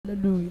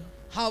Hallelujah.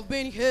 Have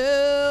been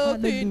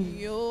held in Hallelujah.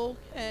 your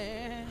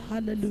hand.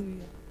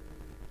 Hallelujah.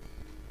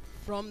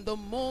 From the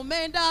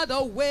moment that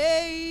I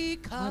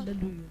wake up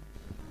Hallelujah.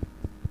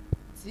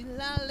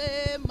 till I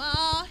lay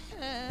my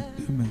head.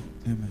 Amen.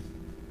 Amen.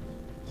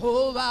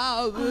 Oh,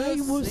 I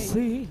will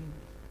sing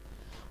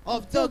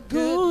of the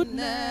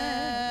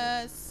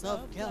goodness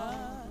of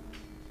God.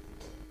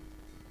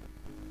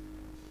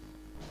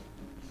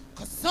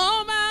 'Cause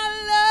all my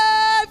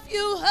life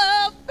you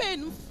have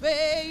been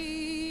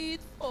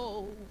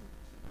faithful.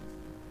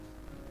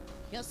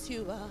 Yes,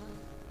 you are.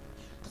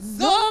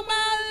 'Cause all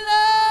my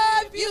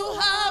life you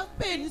have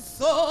been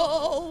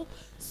so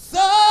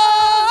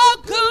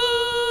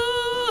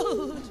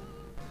good.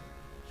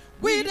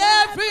 With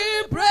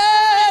every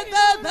breath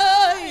that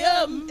I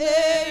am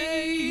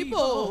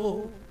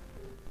able,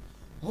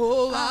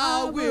 oh,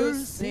 I will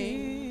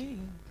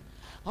sing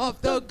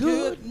of the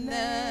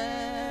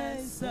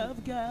goodness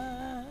of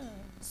God.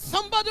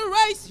 Somebody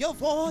raise your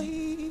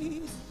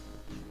voice.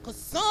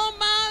 'Cause all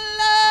my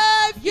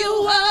life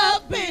you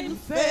have been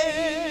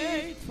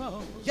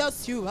faithful.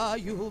 Yes, you are.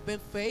 You've been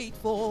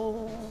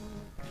faithful.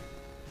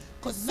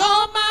 'Cause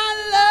all my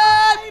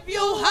life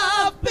you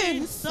have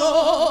been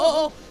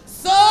so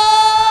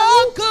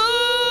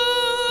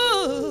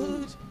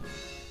good.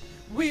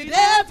 With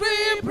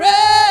every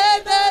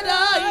breath that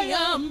I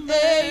am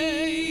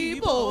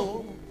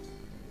able,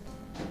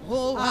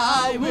 oh,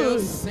 I will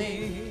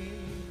sing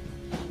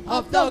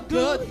of the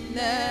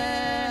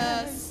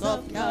goodness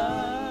of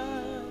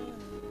God.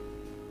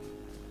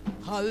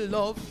 I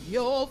love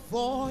your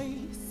voice.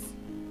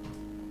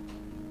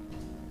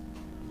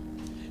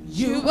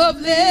 You have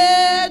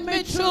led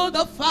me through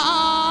the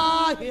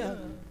fire,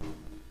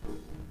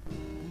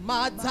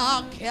 my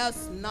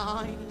darkest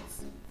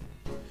nights.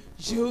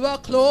 You are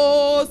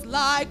close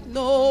like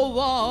no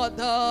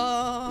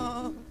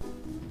other.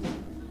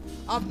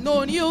 I've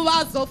known you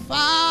as a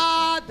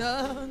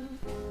father.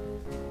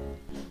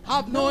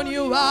 I've known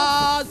you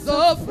as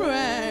a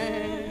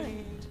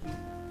friend.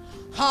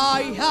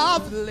 I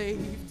have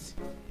lived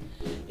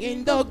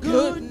in the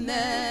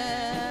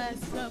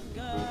goodness of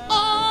God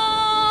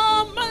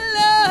all my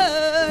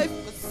life.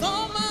 'Cause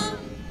all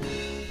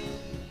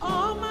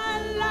my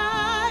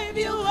life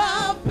you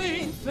have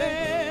been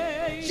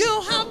faithful.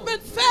 You have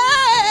been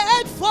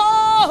faithful.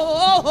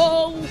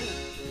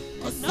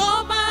 'Cause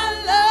all my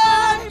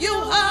life you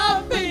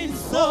have been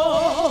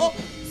so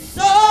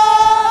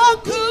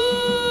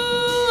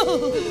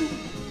good.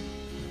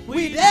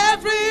 With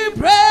every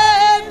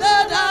breath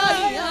that I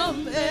am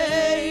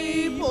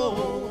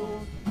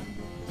able,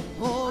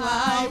 oh,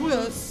 I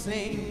will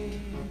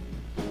sing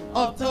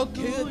of the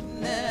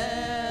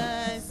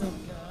goodness of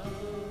God.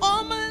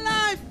 All my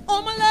life,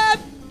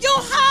 you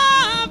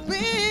have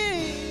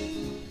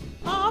been.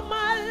 All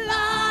my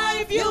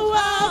life, you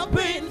have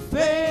been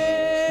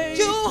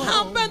faithful. You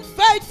have been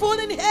faithful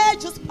in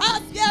ages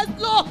past, yes,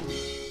 Lord.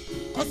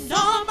 'Cause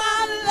all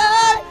my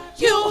life,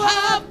 you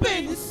have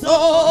been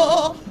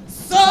so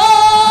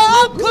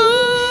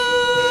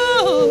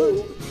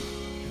good.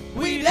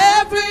 With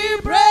every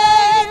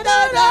breath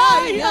that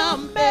I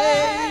am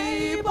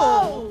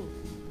able,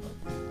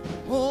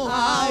 oh,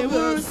 I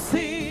will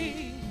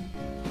sing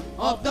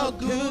of the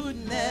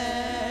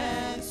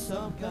goodness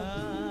of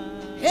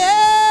God.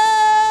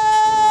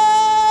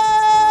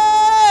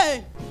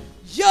 Hey,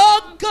 your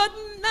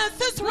goodness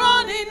is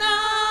running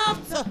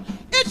after,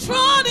 it's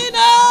running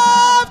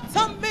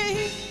after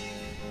me.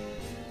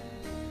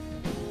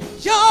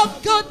 Your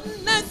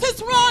goodness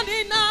is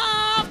running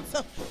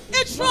after,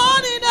 it's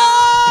running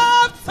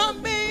after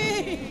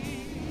me.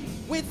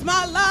 With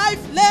my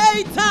life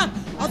laid down,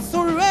 I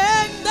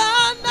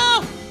surrender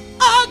now.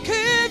 I'll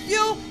give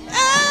you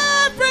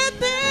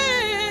everything.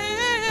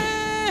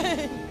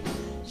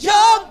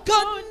 Your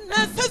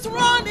goodness is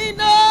running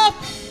up,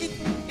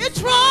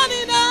 it's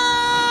running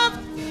up.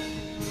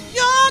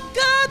 Your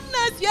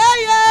goodness,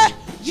 yeah.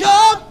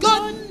 Your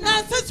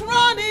goodness is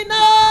running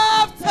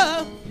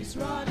after, it's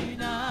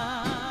running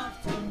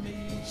after me.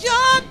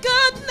 Your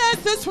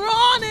goodness is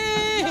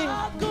running,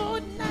 your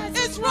goodness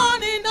is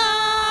running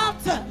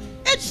after,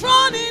 it's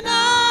running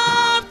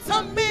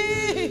after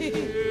me.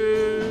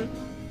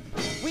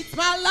 With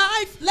my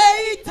life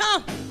laid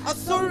down, I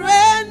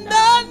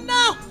surrender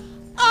now.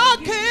 I'll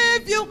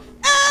give you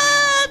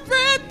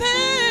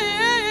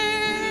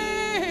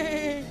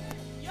everything.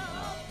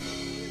 Your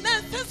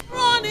goodness is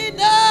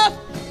running up,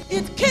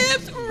 it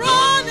keeps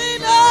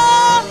running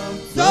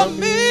after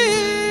me.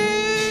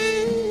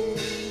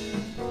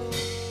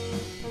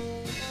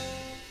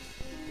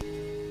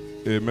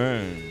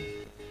 Amen.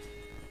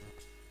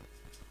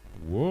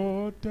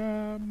 What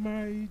a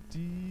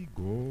mighty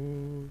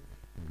God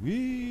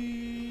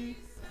we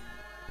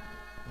serve.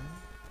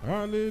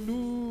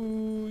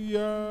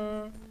 Hallelujah.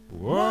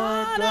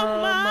 What a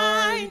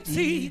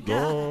mighty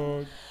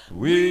God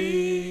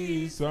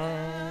we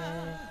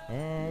serve.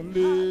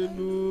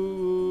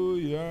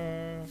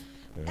 Hallelujah.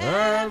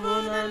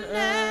 Heaven and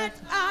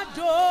earth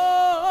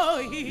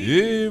adore him.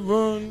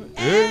 Even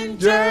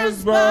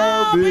angels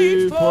bow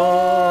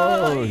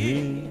before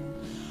him.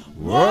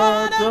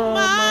 What a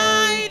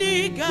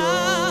mighty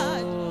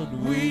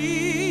God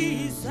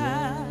we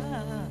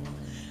serve.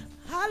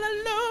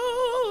 Hallelujah.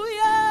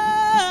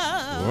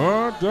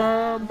 What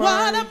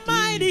What a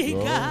mighty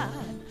God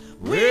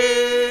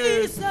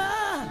we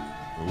serve.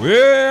 We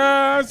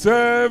are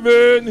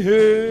serving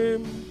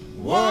him.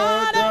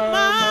 What a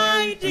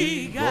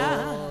mighty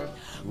God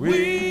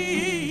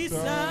we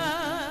serve.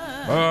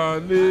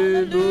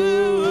 Hallelujah.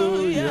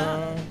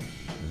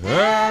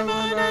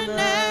 Heaven and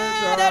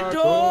earth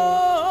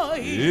adore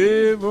him.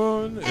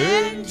 Even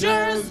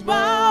Angels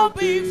bow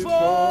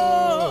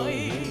before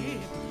him.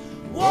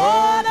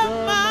 What a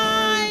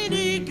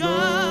mighty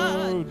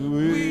God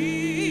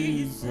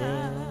we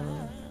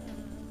serve.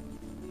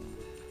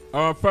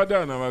 Our Father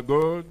and our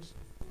God,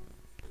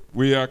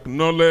 we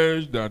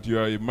acknowledge that you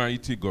are a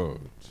mighty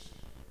God.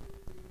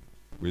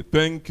 We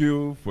thank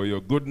you for your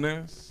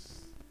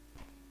goodness.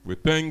 We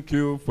thank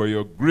you for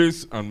your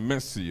grace and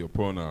mercy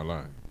upon our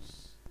lives.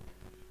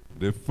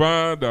 The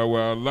fact that we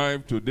are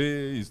alive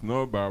today is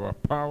not by our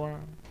power,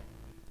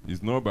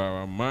 is not by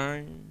our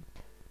mind.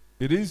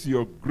 It is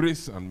your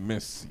grace and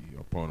mercy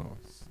upon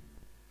us.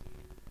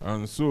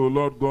 And so,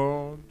 Lord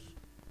God,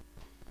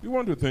 we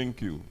want to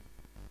thank you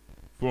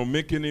for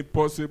making it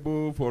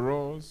possible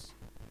for us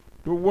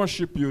to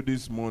worship you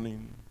this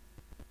morning.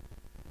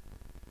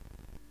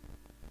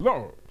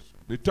 Lord,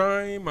 the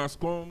time has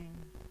come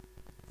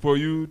for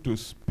you to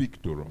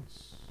speak to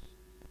us.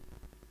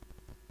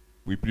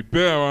 We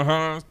prepare our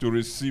hearts to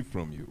receive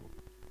from you.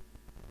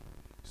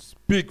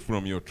 Speak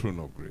from your throne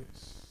of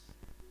grace.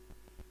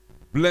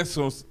 Bless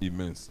us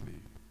immensely.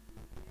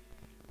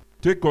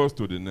 Take us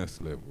to the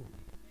next level.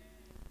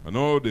 And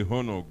all the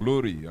honor,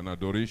 glory, and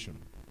adoration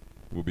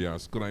will be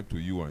ascribed to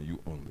you and you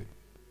only.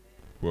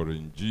 For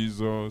in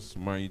Jesus'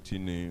 mighty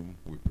name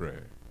we pray.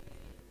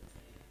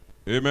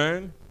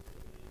 Amen.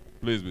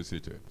 Please be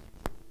seated.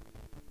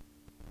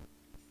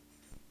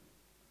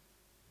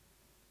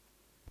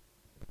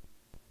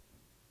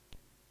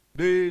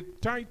 The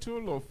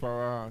title of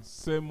our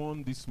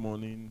sermon this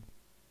morning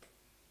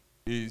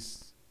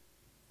is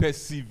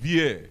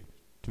Persevere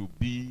to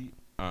be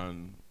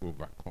an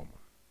Overcomer.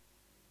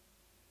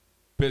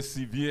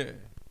 Persevere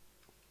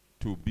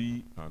to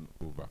be an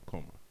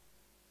overcomer.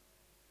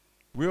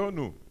 We all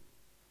know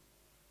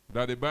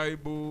that the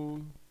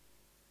Bible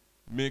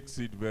makes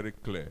it very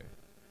clear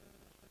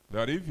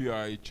that if you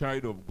are a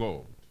child of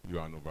God, you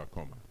are an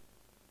overcomer.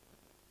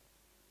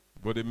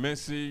 But the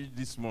message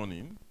this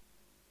morning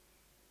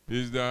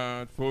is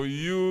that for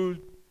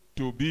you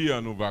to be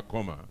an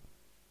overcomer,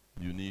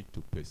 you need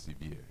to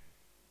persevere.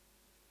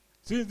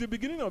 Since the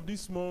beginning of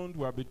this month,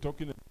 we have been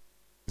talking about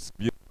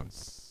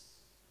perseverance.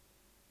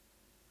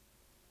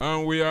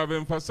 And we have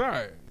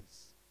emphasized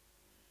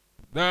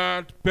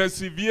that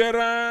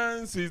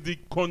perseverance is the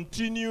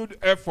continued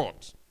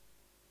effort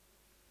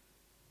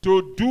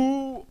to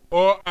do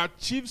or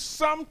achieve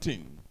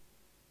something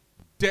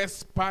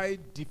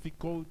despite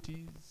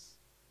difficulties,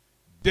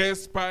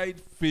 despite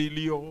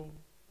failure,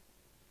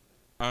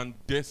 and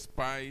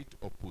despite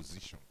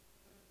opposition.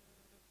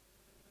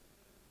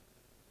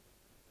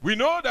 We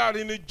know that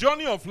in the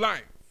journey of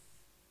life,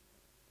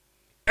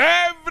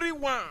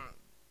 everyone,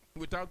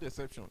 without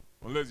exception,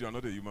 unless you are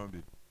not a human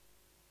being,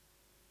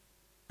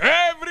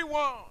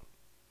 everyone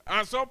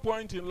at some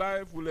point in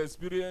life will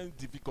experience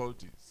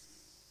difficulties.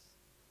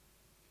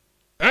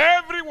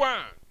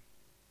 Everyone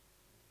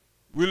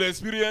will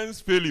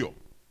experience failure.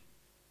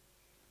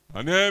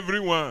 And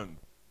everyone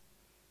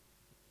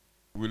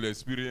will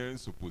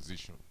experience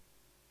opposition.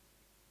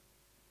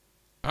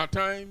 At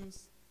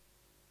times,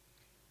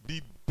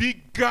 the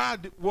bigger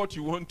what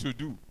you want to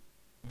do,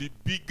 the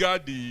bigger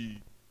the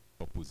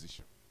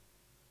opposition.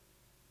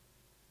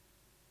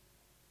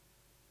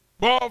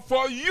 But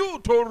for you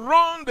to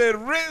run the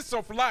race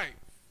of life,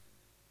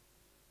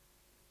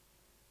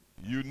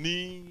 you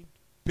need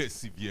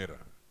perseverance.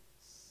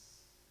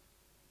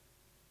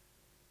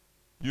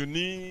 You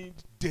need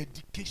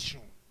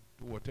dedication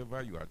to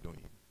whatever you are doing.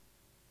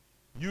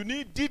 You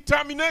need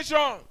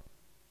determination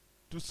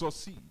to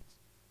succeed.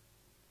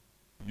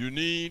 You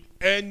need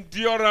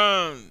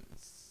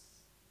endurance.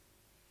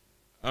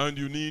 And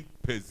you need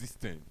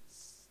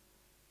persistence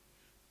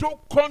to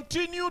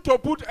continue to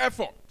put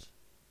effort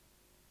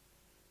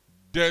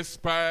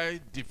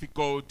despite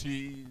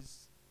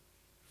difficulties,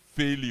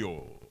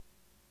 failure,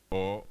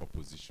 or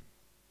opposition.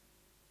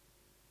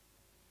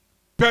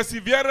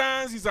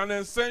 Perseverance is an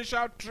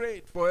essential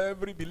trait for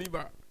every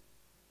believer.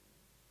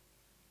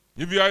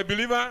 If you are a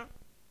believer,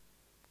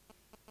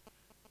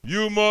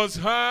 you must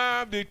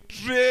have the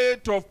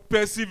trait of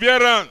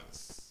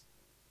perseverance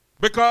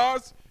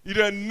because it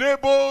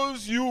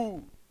enables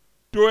you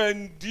to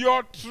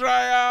endure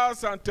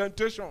trials and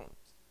temptations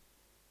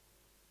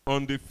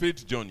on the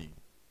faith journey.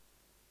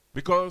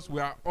 Because we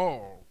are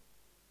all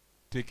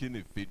taking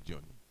a faith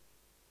journey.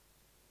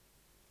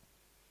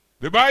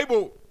 The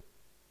Bible,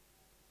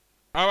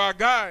 our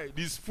guide,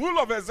 is full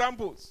of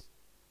examples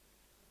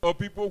of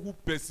people who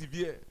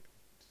persevered.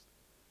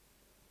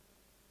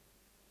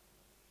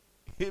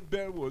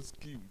 Abel was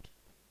killed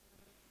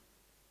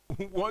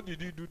What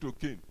did he do to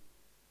Cain?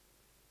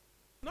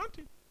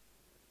 Nothing.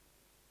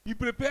 He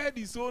prepared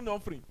his own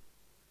offering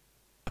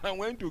and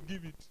went to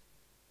give it.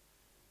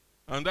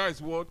 And that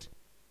is what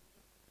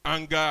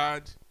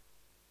angered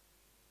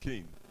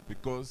Cain,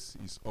 because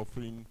his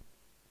offering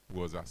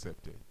was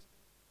accepted.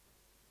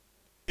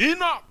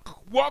 Enoch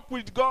walked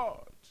with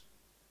God.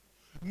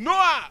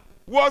 Noah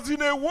was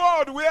in a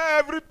world where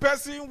every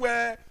person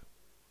were,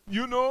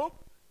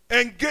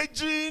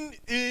 engaging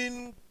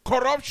in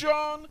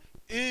corruption,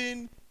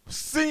 in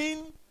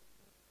sin.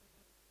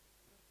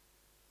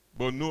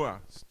 But Noah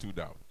stood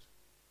out.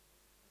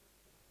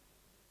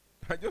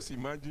 I just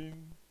imagine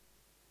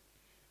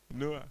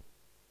Noah,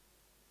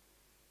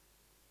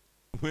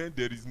 when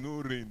there is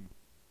no rain,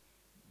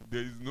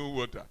 there is no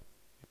water,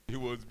 he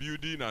was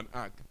building an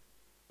ark.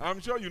 I'm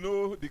sure you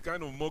know the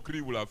kind of mockery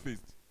he will have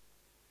faced.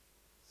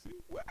 See,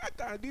 where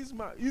can this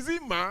man? Is he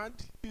mad?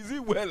 Is he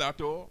well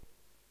at all?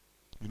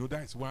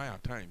 That is why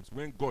at times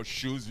when God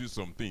shows you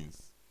some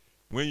things,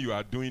 when you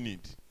are doing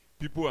it,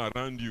 people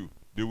around you,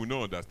 they will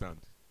not understand.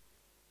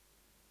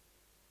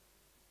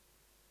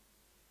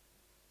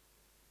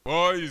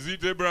 Or is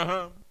it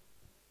Abraham,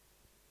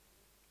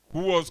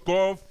 who was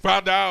called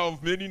father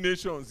of many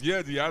nations,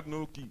 yet he had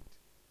no kid?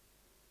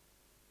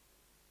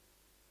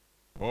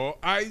 Or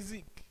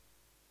Isaac,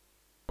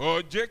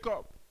 or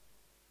Jacob,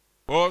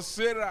 or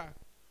Sarah,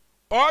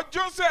 or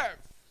Joseph,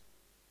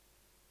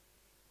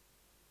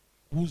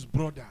 whose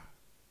brother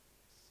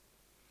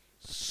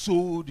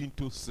sold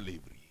into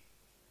slavery.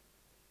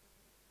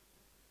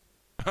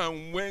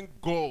 And when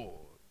God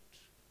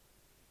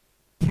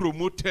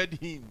promoted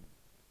him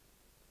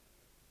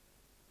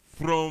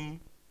from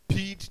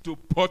pit to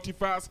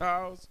Potiphar's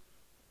house,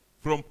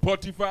 from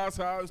Potiphar's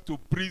house to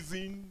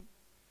prison,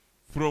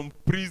 from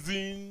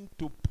prison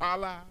to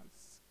palace,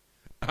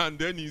 and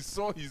then he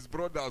saw his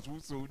brothers who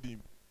sold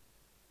him.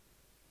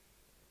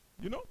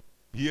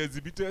 He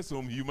exhibited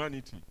some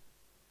humanity.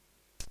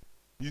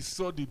 He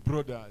saw the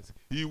brothers.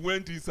 He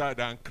went inside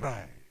and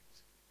cried.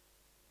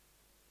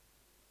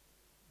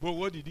 But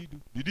what did he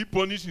do? Did he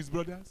punish his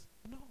brothers?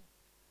 No.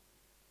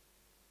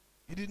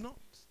 He did not.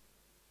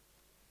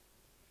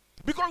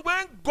 Because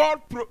when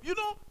God,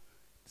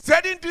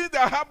 certain things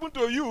that happen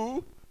to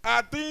you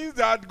are things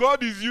that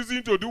God is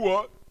using to do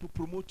what? To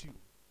promote you.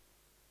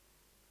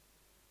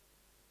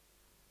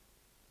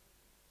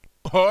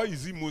 Or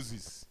is it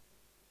Moses?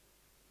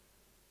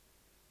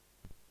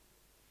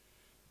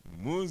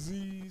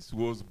 Moses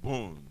was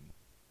born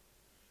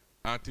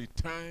at a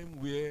time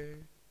where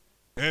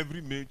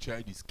every male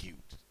child is killed.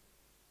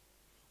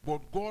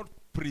 But God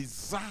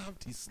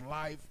preserved his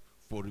life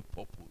for a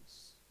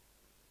purpose.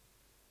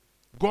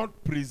 God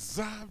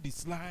preserved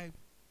his life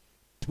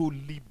to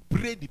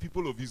liberate the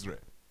people of Israel.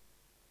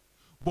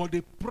 But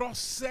the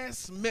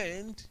process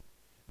meant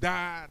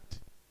that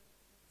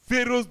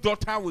Pharaoh's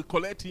daughter will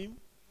collect him,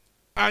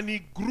 and he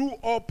grew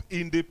up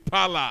in the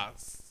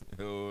palace.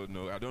 Oh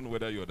no, I don't know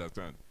whether you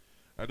understand.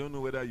 I don't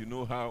know whether you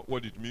know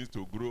what it means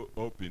to grow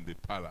up in the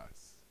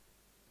palace.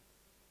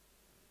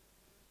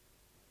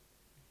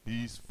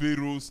 He is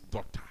Pharaoh's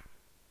daughter.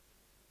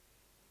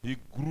 He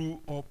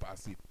grew up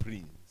as a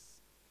prince.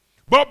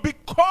 But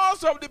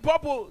because of the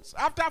purpose,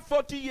 after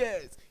 40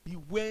 years, he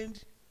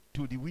went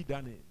to the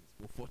wilderness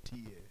for 40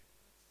 years.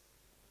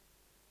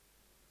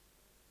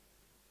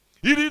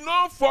 He did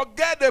not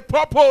forget the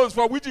purpose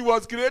for which he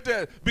was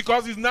created,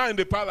 because he's now in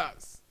the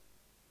palace.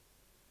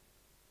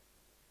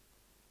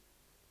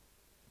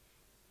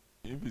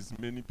 If it's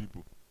many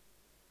people,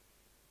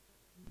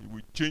 he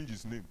will change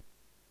his name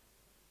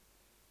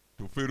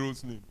to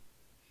Pharaoh's name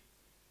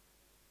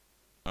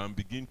and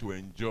begin to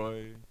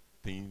enjoy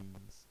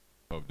things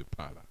of the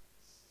palace.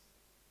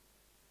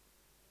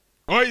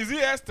 Or is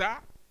it Esther?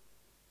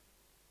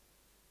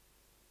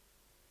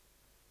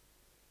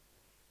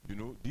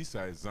 These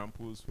are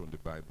examples from the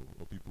Bible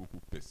of people who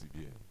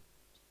persevered.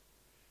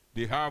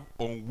 They have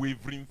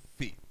unwavering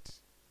faith.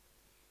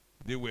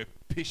 They were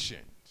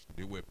patient.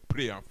 They were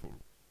prayerful.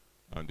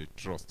 And they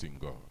trust in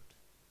God.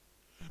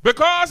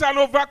 Because an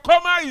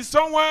overcomer is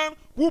someone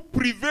who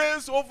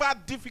prevails over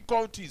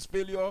difficulties,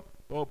 failure,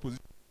 or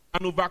opposition.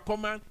 An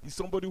overcomer is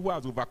somebody who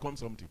has overcome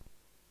something.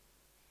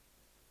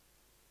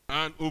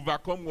 And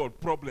overcome what?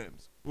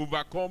 Problems.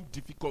 Overcome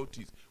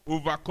difficulties.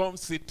 Overcome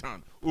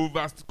Satan.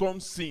 Overcome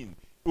sin.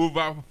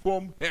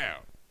 Overcome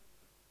hell.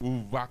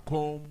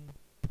 Overcome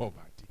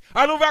poverty.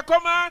 An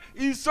overcomer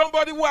is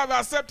somebody who has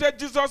accepted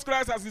Jesus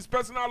Christ as his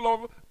personal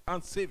Lord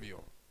and Savior.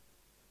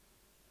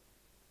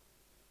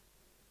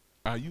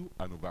 Are you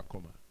an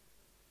overcomer?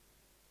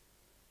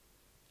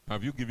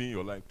 Have you given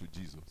your life to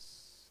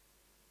Jesus?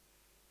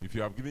 If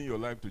you have given your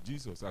life to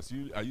Jesus,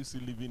 are you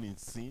still living in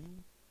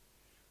sin?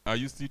 Are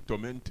you still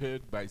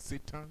tormented by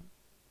Satan?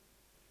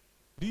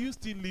 Do you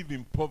still live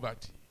in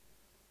poverty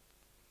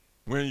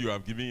when you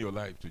have given your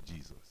life to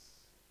Jesus?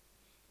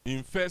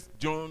 In 1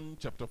 John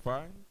chapter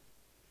 5,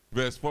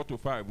 verse 4 to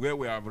 5, where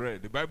we have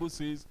read, the Bible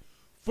says,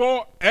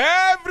 "For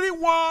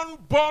everyone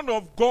born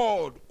of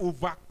God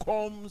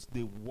overcomes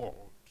the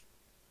world."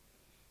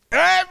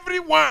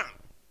 Everyone.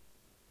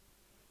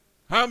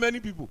 How many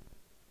people?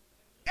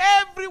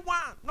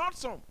 Everyone, not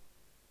some.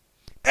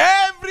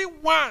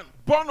 Everyone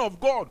born of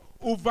God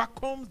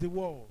overcomes the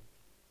world.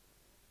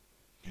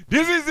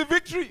 This is the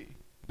victory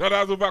that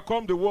has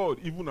overcome the world,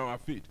 even our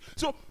faith.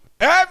 So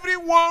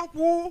everyone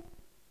who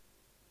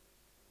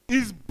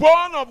is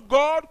born of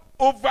God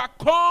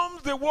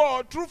overcomes the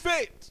world through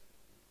faith.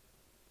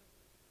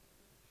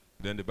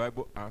 Then the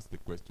Bible asks the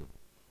question,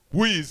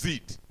 who is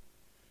it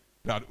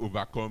that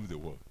overcomes the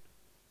world?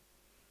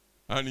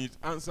 And it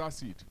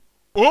answers it,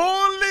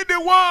 only the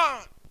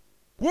one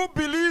who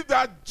believes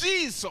that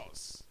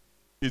Jesus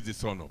is the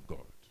Son of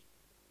God.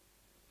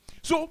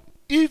 So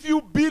if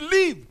you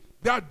believe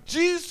that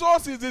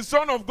Jesus is the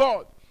Son of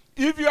God,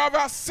 if you have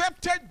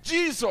accepted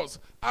Jesus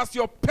as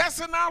your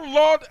personal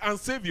Lord and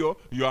Savior,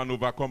 you are an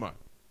overcomer.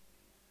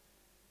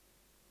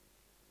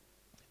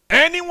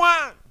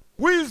 Anyone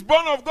who is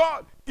born of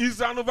God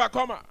is an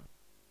overcomer.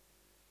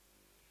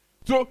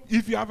 So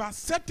if you have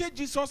accepted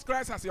Jesus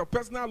Christ as your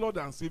personal Lord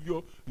and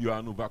Savior, you are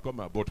an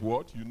overcomer. But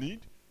what you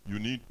need? You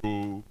need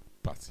to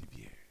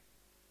persevere.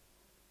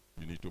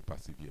 You need to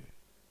persevere.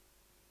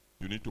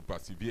 You need to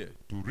persevere.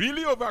 To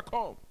really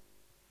overcome,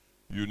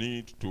 you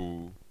need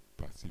to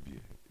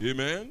persevere.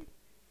 Amen?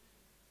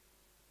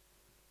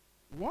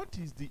 What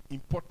is the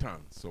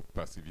importance of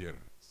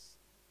perseverance?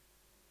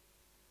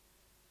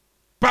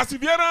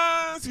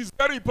 Perseverance is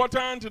very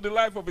important in the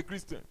life of a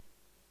Christian.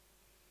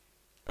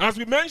 As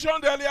we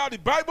mentioned earlier, the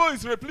Bible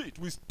is replete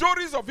with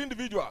stories of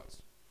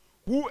individuals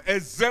who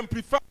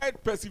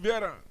exemplified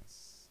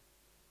perseverance.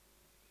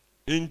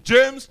 In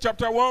James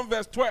chapter 1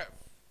 verse 12,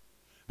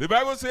 the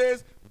Bible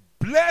says,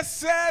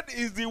 blessed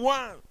is the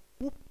one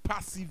who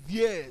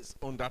perseveres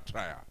under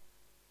trial.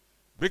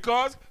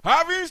 Because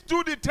having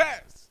stood the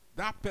test,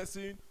 that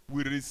person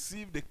will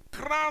receive the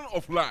crown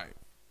of life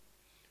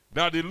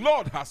that the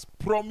Lord has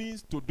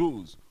promised to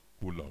those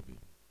who love him.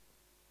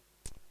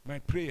 My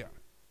prayer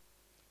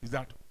is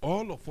that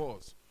all of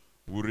us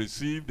will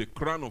receive the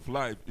crown of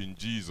life in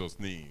Jesus'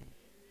 name.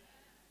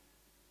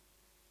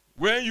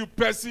 When you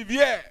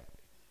persevere,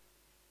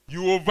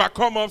 you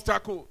overcome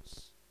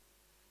obstacles.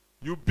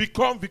 You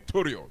become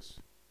victorious.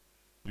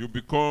 You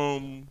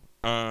become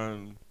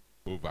an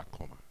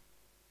overcomer.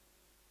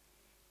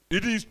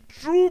 It is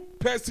through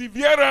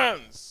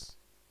perseverance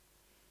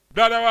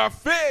that our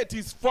faith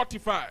is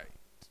fortified.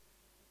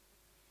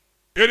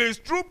 It is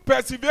through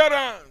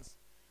perseverance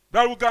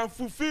that we can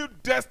fulfill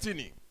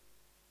destiny,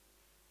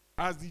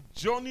 as the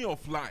journey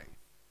of life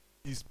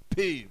is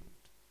paved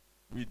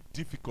with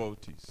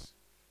difficulties,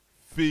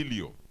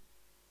 failure,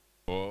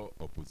 or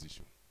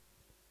opposition.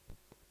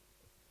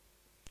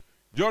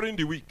 During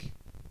the week,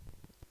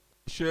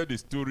 I shared a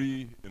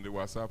story in the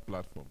WhatsApp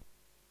platform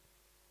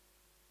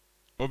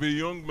of a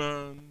young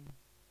man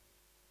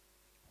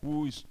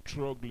who is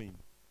struggling.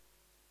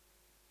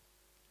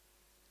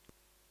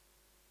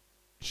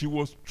 He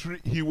was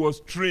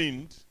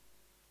trained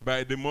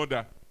by the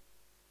mother,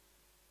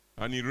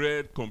 and he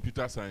read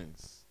computer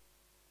science.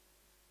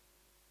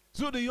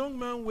 So the young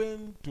man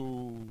went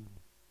to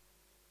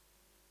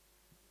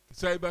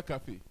cyber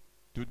cafe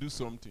to do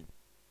something,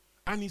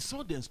 and he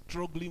saw them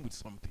struggling with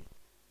something.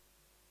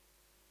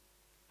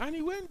 And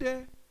he went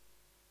there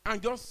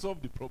and just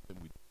solved the problem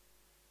with it.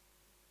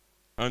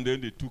 And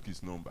then they took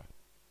his number.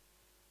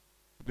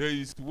 There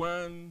is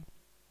one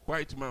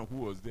white man who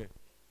was there.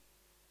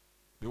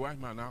 The white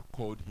man now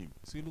called him.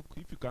 He said, look,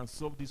 if you can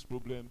solve this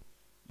problem,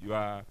 you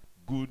are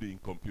good in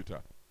computer.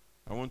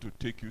 I want to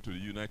take you to the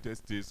United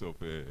States of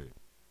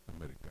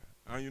America.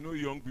 And you know,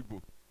 young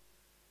people,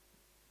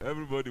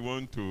 everybody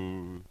want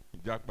to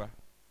jackpot.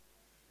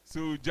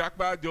 So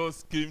jackpot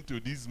just came to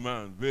this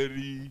man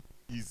very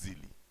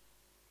easily.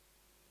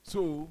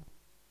 So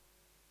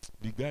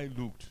the guy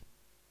looked.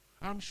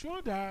 I'm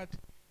sure that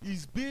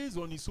it's based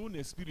on his own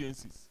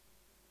experiences.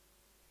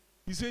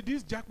 He said,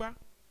 this jackpot,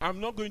 I'm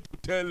not going to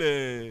tell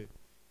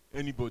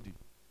anybody.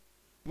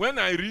 When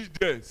I reach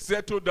there,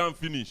 settle down,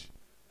 finish,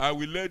 I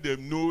will let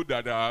them know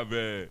that I have,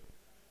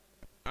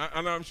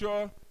 and I'm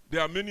sure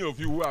there are many of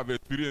you who have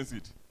experienced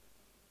it.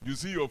 You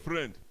see your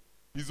friend,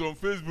 he's on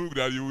Facebook,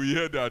 that you will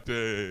hear that,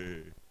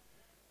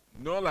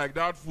 not like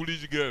that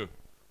foolish girl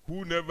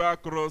who never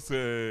crossed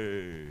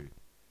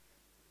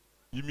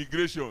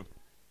immigration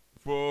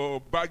for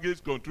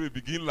baggage control,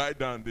 begin lie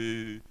down,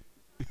 they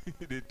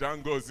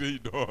thank God say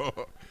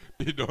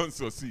he don't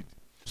succeed.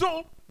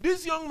 So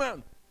this young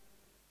man,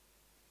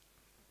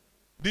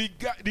 the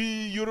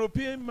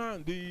European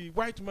man, the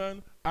white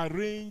man,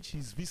 arranged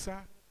his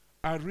visa,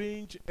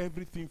 arranged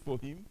everything for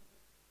him,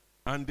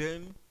 and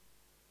then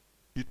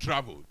he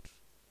traveled.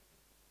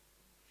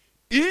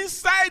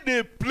 Inside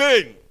the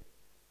plane,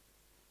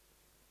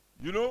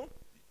 you know,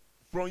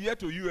 from here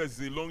to US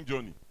is a long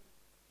journey.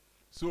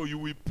 So you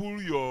will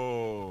pull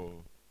your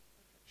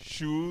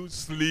shoe,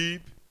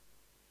 sleep.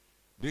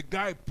 The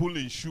guy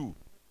pulling shoe,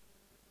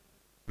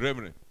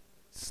 Reverend,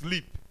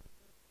 sleep.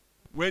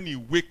 When he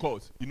wake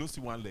up, you don't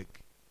see one leg.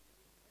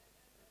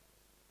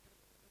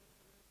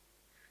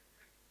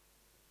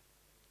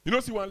 You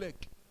don't see one leg.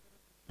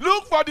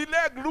 Look for the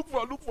leg, look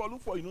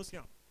for, you don't see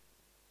him.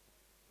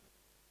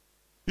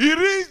 He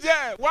reached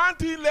there. One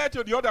thing led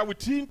to the other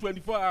within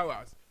 24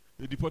 hours.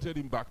 They deported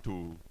him back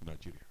to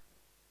Nigeria.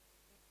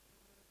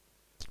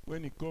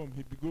 When he come,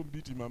 he began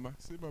beating Mama.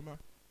 Say, Mama,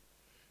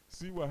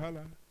 see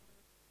Wahala.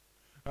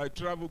 I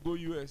travel, go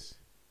US.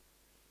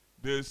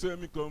 They say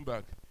me come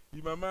back.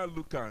 His Mama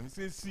look at him. He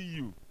say, see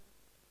you.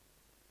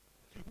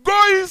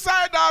 Go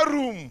inside that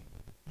room.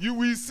 You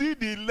will see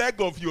the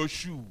leg of your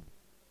shoe.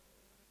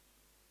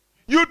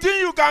 You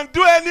think you can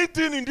do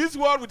anything in this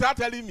world without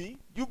telling me?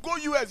 You go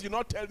US, you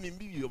not tell me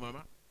your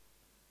Mama.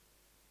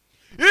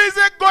 He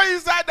said, go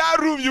inside that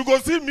room, you go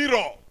see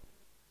mirror.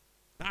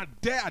 Now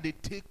there they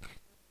take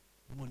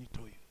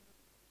monitor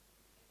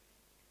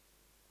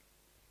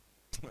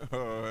you.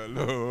 Oh,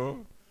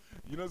 hello.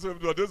 You know, so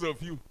for those of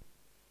you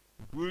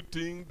who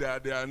think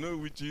that there are no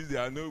witches,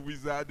 there are no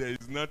wizards, there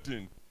is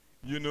nothing.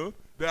 You know,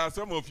 there are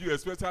some of you,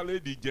 especially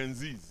the Gen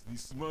Zs, the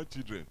small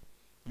children.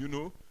 You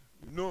know,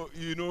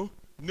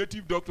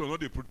 native doctors know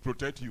they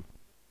protect you.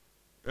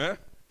 Eh?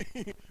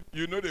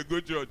 You know they go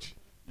church.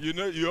 You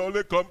know you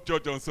only come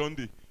church on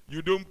Sunday.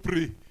 You don't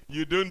pray.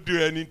 You don't do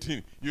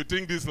anything. You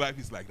think this life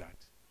is like that.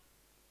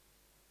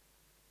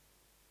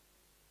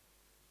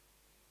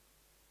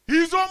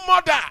 His own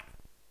mother.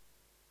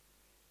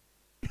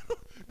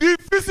 The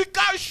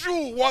physical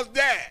shoe was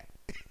there.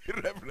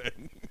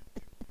 Reverend.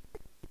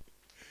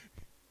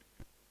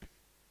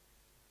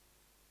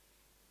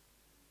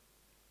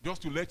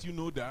 Just to let you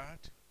know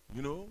that,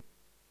 you know,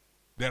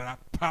 there are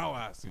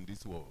powers in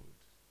this world.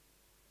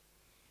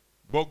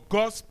 But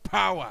God's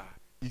power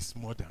is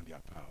more than their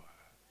power.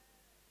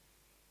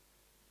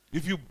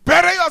 If you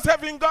bury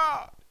yourself in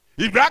God,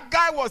 if that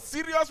guy was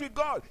serious with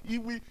God, he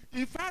will,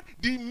 in fact,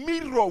 the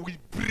mirror will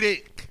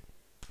break.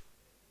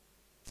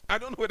 I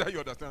don't know whether you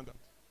understand that.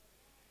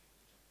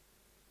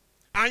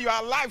 And you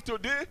are alive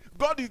today,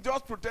 God is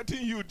just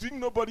protecting you. You think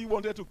nobody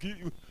wanted to kill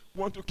you,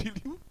 want to kill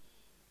you?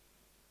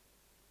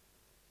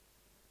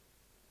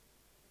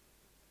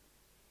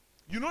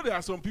 You know there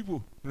are some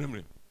people,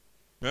 remember,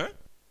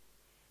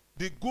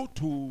 they go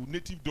to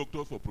native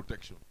doctors for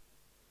protection.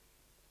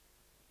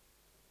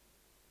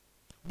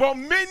 But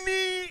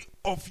many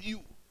of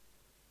you,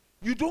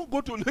 you don't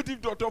go to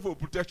native doctor for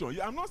protection.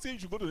 I'm not saying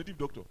you should go to native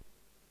doctor.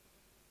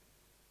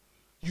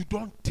 You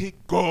don't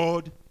take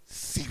God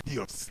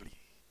seriously.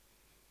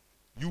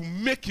 You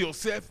make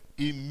yourself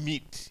a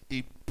meat,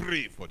 a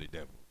prey for the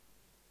devil.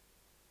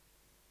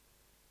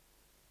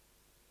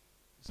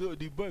 So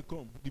the boy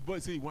come. The boy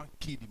say he want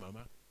to kill the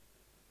mama.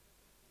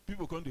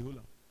 People come to hold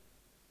him.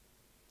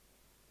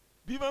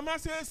 The mama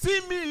say,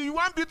 see me, you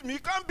want to beat me? You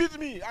can't beat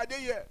me. I dey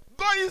here.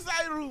 Go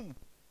inside room.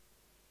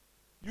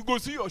 You go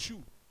see your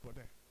shoe for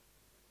there.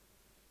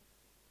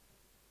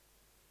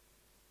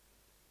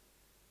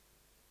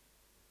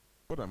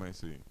 What am I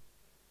saying?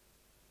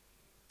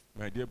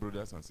 My dear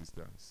brothers and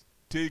sisters,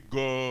 take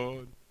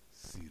God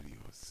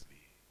seriously.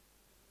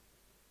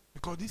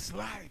 Because this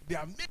life, there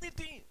are many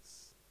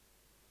things.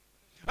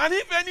 And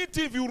if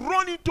anything, if you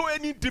run into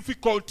any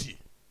difficulty,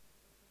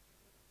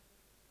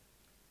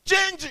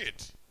 change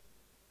it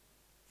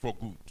for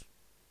good.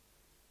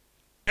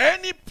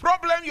 Any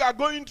problem you are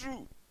going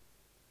through,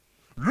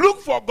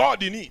 look for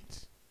God in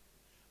it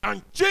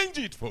and change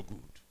it for good.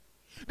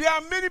 There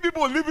are many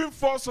people living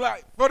false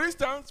life. For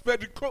instance,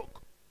 Frederick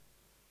Koch,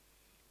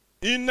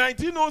 in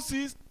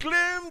 1906,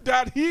 claimed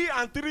that he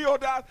and 3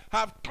 others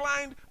have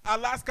climbed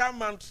Alaska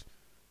Mount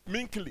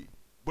Minkley,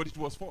 but it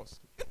was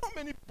false. You know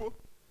many people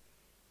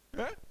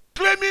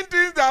claiming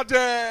things that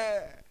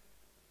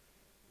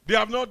they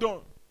have not done.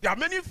 There are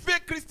many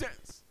fake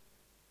Christians.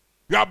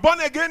 You are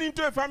born again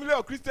into a family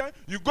of Christians.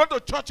 You go to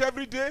church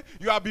every day.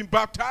 You have been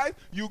baptized.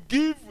 You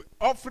give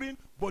offering.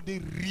 But the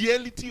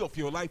reality of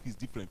your life is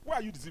different. Why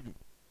are you deceiving?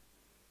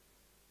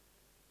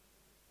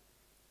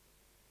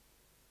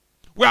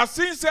 We have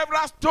seen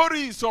several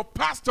stories of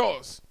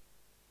pastors.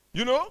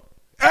 You know,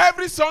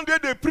 every Sunday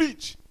they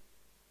preach.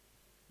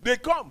 They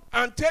come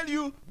and tell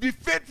you, be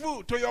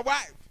faithful to your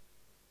wife.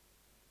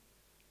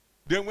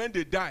 Then when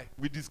they die,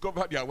 we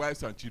discover their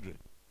wives and children.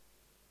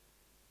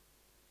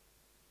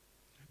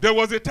 There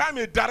was a time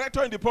a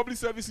director in the public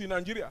service in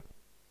Nigeria,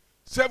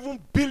 7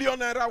 billion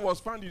naira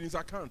was found in his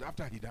account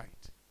after he died.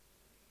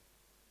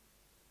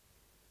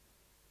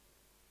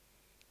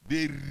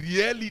 The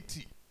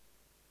reality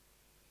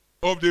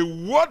of the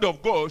word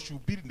of God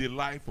should be in the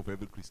life of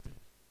every Christian.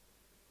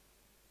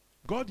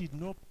 God did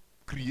not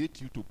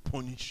create you to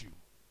punish you.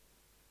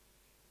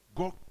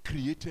 God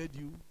created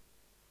you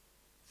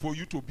for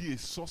you to be a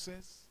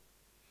success,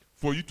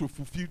 for you to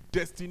fulfill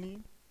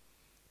destiny,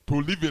 to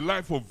live a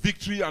life of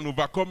victory and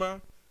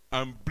overcomer,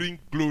 and bring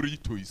glory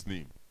to his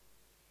name.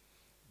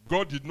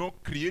 God did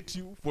not create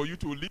you for you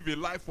to live a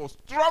life of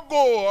struggle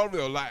all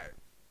your life.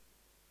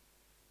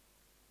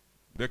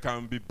 There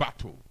can be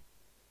battle,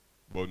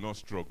 but not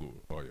struggle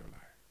all your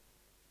life.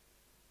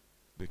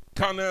 The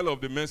kernel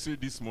of the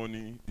message this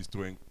morning is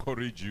to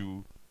encourage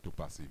you to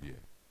persevere.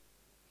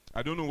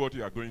 I don't know what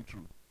you are going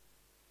through,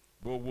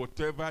 but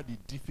whatever the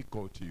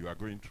difficulty you are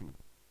going through,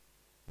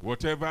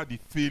 whatever the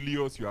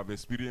failures you have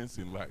experienced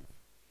in life,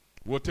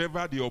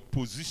 whatever the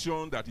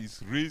opposition that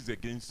is raised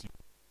against you,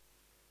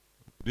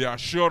 the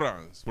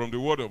assurance from the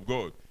word of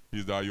God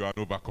is that you are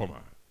an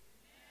overcomer.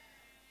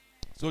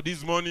 So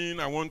this morning,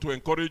 I want to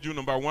encourage you,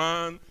 number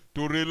one,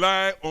 to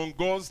rely on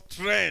God's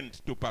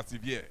strength to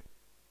persevere.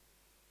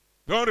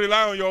 Don't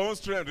rely on your own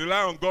strength.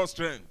 Rely on God's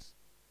strength.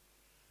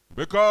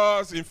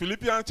 Because in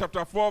Philippians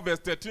chapter 4, verse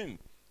 13,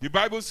 the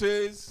Bible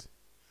says,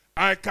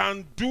 I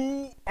can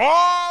do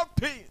all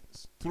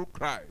things through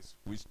Christ,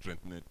 which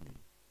strengtheneth me.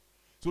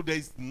 So there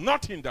is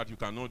nothing that you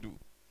cannot do.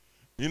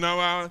 In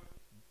our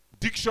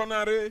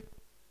dictionary,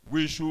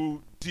 we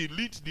should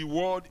delete the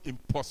word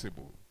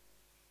impossible.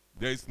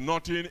 There is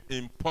nothing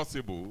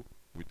impossible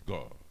with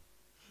God.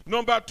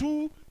 Number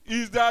two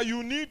is that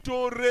you need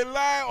to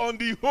rely on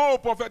the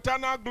hope of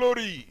eternal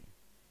glory.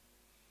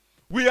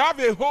 We have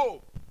a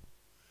hope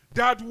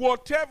that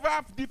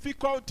whatever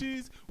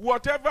difficulties,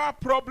 whatever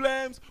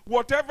problems,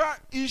 whatever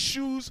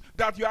issues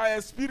that you are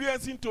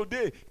experiencing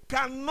today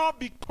cannot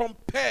be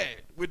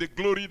compared with the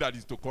glory that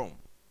is to come.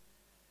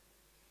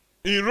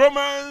 In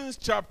Romans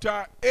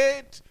chapter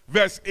 8,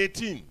 verse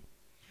 18,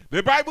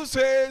 the Bible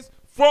says,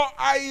 for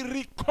I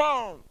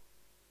reckon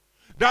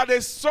that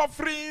the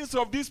sufferings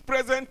of this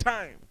present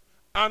time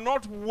are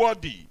not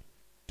worthy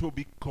to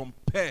be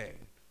compared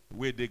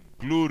with the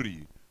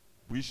glory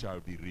which shall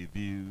be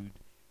revealed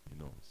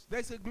in us.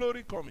 There's a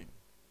glory coming.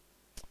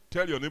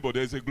 Tell your neighbor,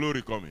 there's a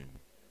glory coming.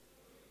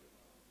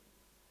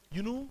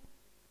 You know,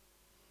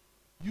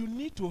 you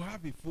need to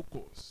have a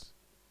focus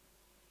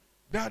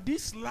that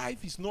this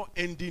life is not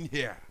ending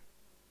here.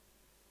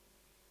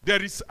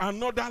 There is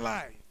another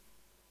life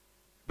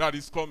that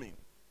is coming.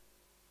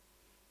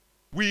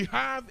 We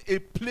have a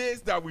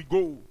place that we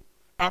go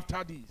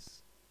after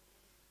this.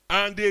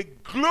 And the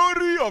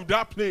glory of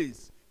that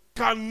place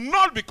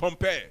cannot be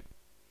compared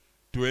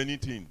to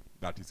anything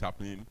that is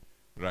happening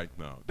right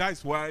now.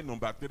 That's why,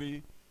 number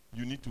three,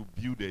 you need to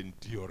build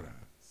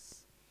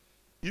endurance.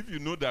 If you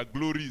know that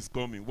glory is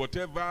coming,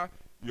 whatever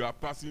you are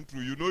passing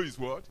through, you know it's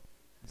what?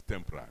 It's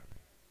temporary.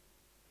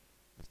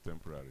 It's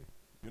temporary.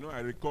 You know,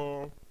 I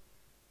recall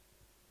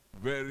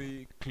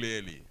very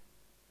clearly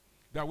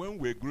that when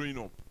we were growing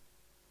up,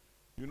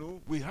 you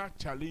know, we had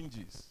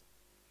challenges.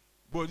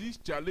 But this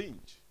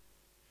challenge,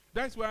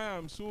 that's why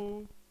I'm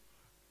so,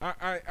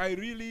 I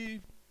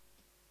really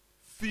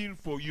feel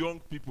for young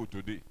people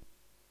today.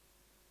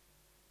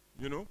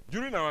 You know,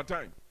 during our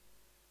time,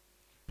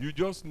 you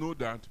just know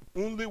that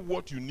only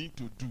what you need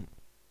to do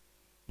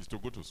is to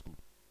go to school.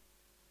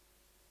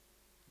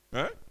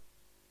 Eh?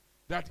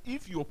 That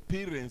if your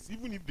parents,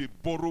 even if they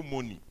borrow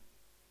money,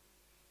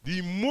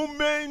 the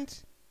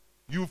moment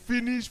you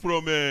finish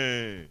from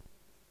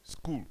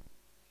school,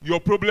 your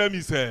problem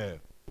is over.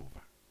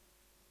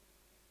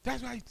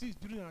 That's why it is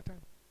during our time.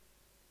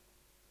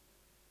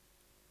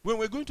 When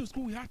we're going to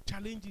school, we had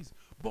challenges.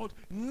 But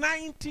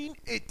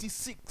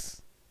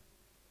 1986,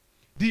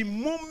 the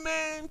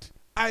moment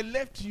I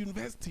left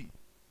university,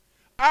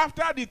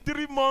 after the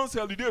 3 months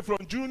holiday from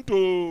June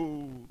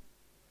to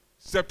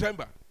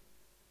September,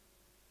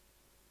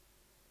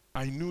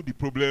 I knew the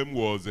problem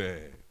was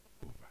over.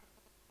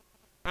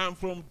 And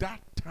from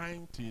that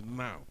time till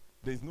now,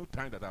 there's no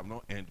time that I've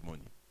not earned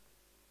money.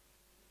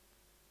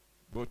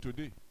 But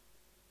today,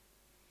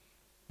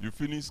 you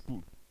finish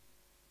school.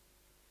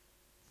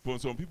 For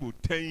some people,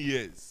 10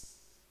 years,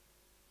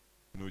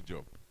 no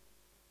job.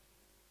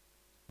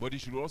 But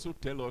it should also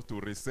tell us to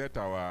reset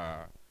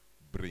our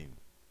brain.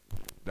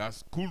 That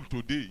school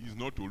today is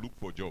not to look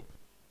for job.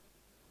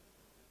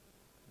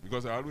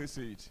 Because I always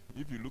say it,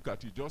 if you look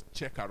at it, just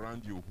check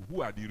around you.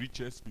 Who are the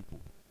richest people?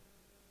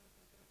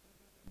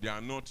 They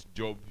are not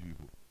job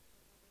people.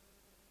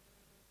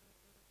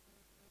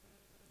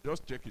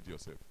 Just check it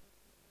yourself.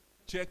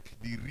 Check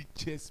the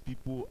richest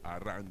people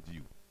around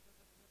you.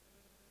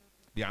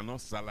 They are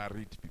not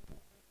salaried people.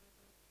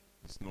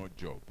 It's not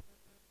job.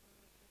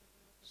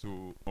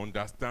 So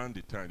understand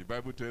the time. The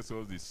Bible tells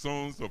us the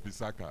sons of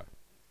Issachar,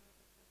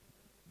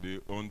 they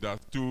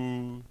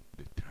understood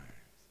the times.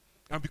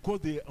 And because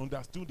they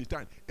understood the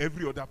time,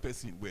 every other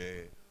person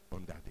were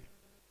under them.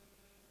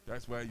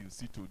 That's why you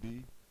see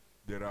today,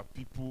 there are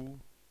people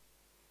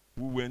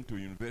who went to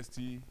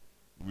university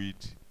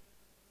with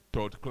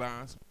third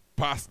class,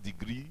 past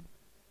degree,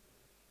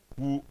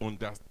 who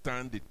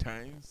understand the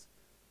times,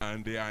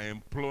 and they are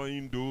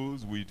employing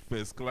those with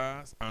first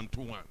class and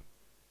 2-1.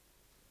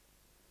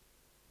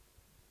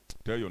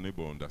 Tell your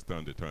neighbor,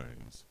 understand the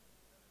times.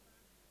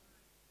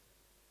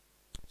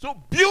 So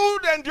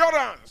build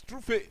endurance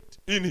through faith.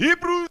 In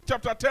Hebrews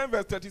chapter 10,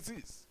 verse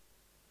 36,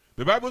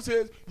 the Bible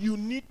says you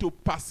need to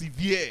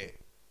persevere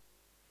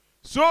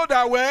so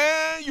that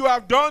when you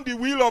have done the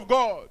will of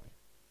God,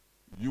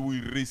 you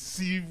will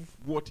receive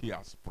what he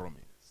has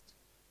promised.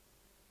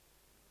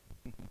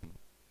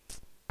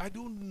 I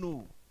don't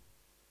know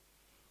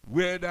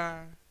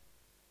whether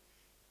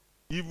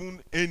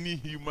even any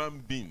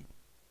human being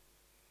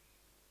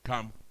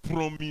can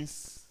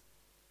promise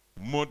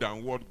more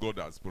than what God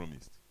has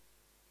promised.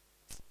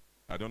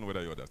 I don't know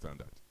whether you understand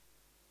that.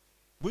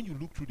 When you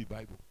look through the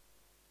Bible,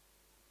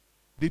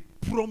 The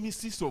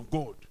promises of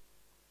God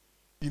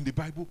in the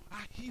Bible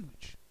are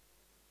huge.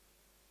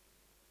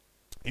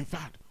 In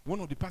fact, one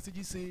of the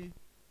passages say,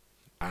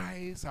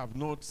 eyes have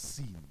not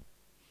seen,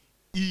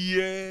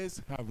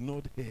 ears have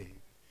not heard,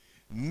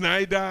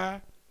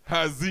 neither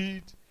has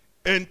it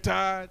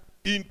entered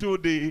into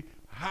the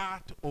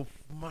heart of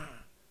man.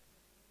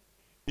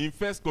 In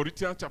 1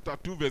 Corinthians chapter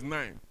 2 verse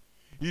 9,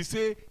 he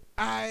says,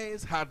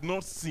 eyes had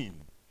not seen,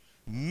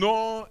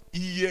 nor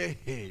ear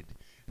heard,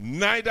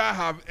 neither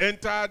have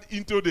entered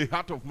into the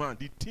heart of man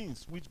the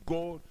things which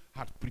God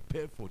had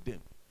prepared for them.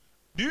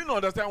 Do you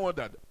understand what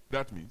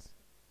that means?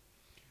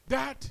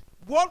 That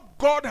what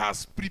God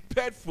has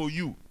prepared for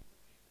you,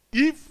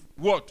 if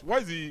what?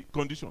 What is the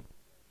condition?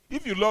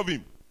 If you love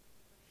him,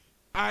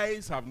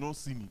 eyes have not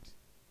seen it.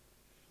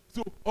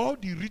 So all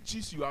the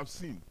riches you have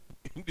seen,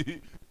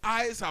 the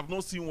eyes have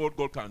not seen what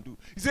God can do.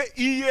 He said,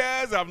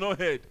 ears have not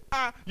heard.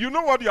 You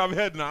know what you have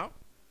heard now?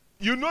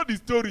 You know the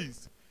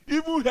stories.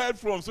 Even heard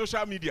from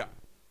social media.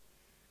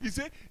 He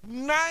said,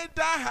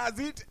 neither has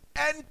it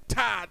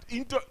entered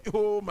into,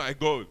 oh my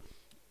God.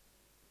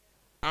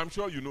 I'm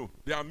sure you know,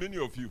 there are many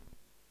of you.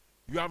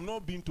 You have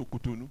not been to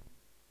Cotonou,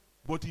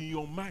 but in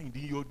your mind,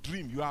 in your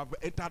dream, you have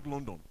entered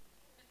London.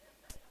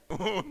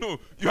 Oh no,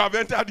 you have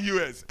entered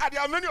US. And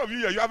there are many of you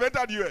here, you have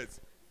entered US.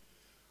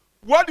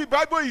 What the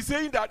Bible is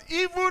saying that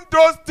even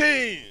those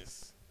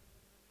things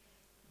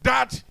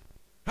that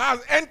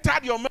has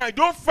entered your mind,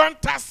 those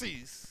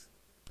fantasies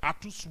are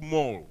too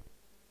small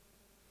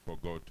for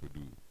God to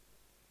do.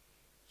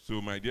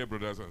 So my dear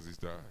brothers and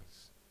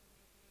sisters,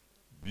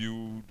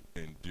 build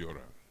endurance.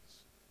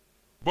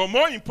 But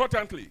more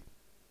importantly,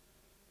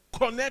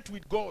 connect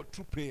with God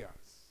through prayers.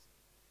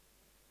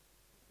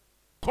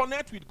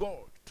 Connect with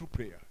God through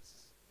prayers.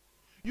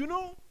 You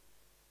know,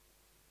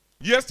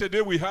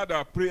 yesterday we had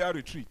a prayer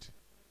retreat.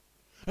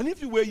 And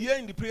if you were here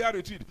in the prayer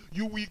retreat,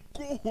 you will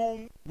go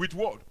home with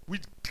what?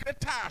 With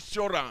greater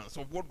assurance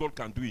of what God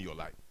can do in your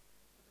life.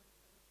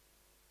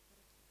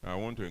 I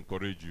want to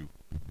encourage you.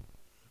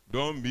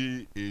 Don't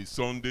be a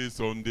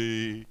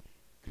Sunday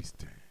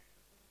Christian.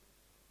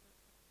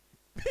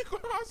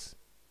 Because,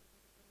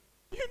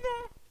 you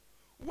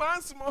know,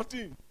 one small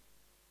thing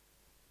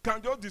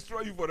can just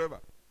destroy you forever.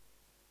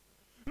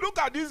 Look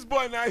at this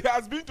boy now, he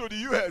has been to the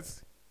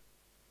US.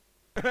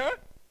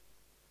 But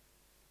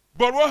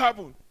what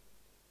happened?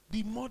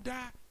 The mother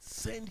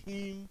sent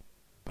him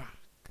back.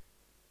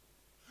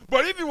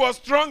 But if he was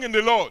strong in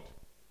the Lord,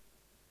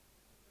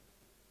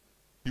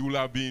 he would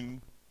have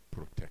been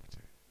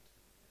protected.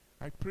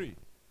 I pray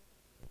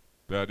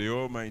that the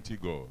Almighty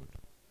God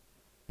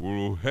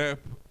will help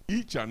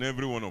each and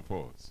every one of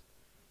us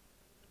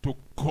to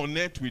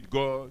connect with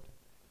God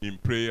in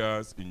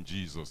prayers in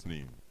Jesus'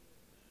 name.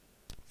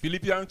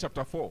 Philippians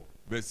chapter 4,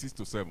 verse 6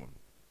 to 7.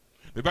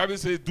 The Bible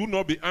says, do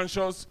not be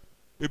anxious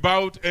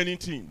about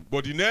anything,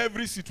 but in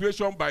every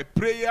situation by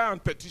prayer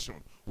and petition,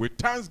 with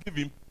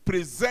thanksgiving,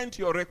 present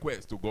your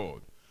request to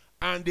God.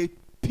 And the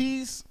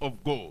peace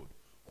of God,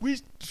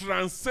 which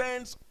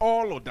transcends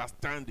all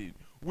understanding,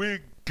 will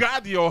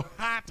guard your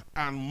heart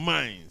and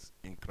minds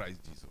in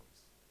Christ Jesus.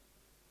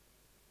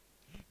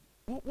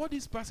 What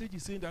this passage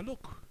is saying that,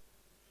 look,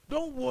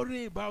 don't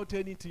worry about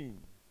anything.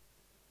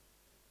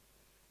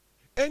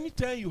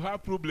 Anytime you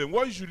have problem,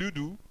 what should you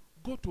do?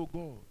 Go to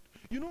God.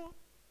 You know,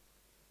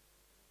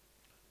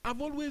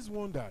 I've always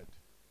wondered.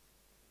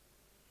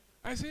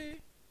 I say,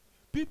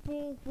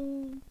 people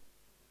who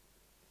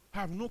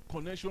have no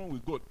connection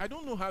with God, I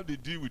don't know how they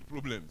deal with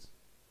problems.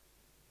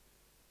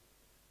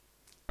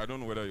 I don't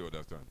know whether you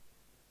understand.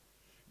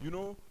 You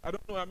know, I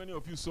don't know how many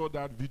of you saw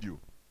that video.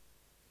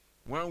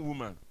 One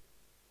woman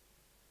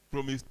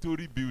from a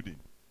story building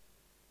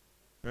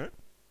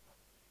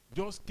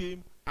just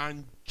came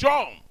and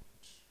jumped.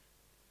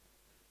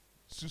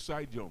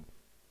 Suicide jump.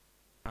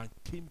 And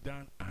came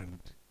down and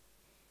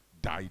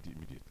died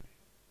immediately.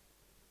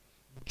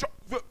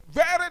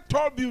 Very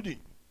tall building.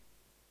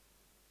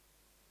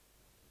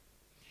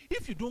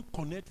 If you don't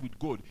connect with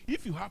God,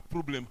 if you have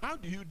problem, how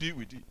do you deal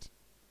with it?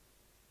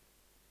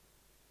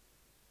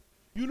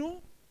 You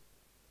know,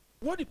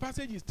 what the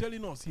passage is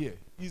telling us here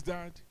is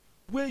that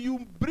when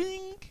you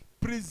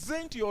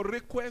present your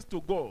request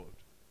to God,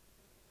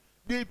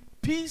 the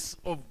peace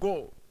of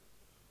God,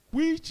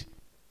 which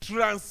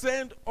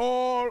transcend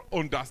all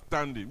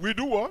understanding, we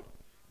do what?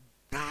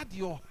 Guard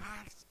your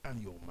hearts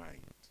and your mind.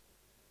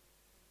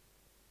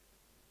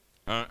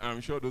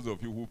 I'm sure those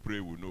of you who pray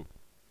will know.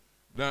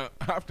 Now,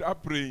 after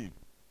praying,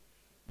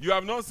 you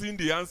have not seen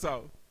the answer.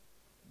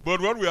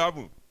 But what will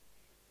happen?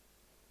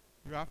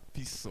 You have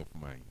peace of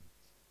mind.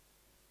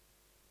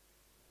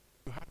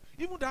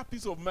 Even that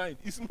peace of mind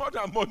is more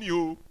than money.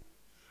 Oh.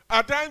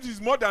 At times,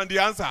 it's more than the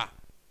answer.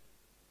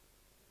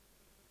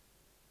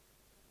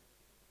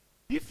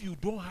 If you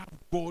don't have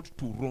God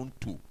to run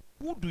to,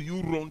 who do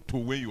you run to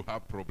when you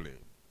have problem?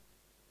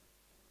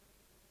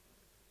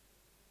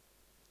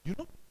 You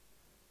know?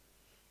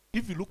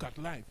 If you look at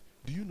life,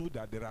 do you know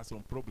that there are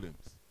some problems?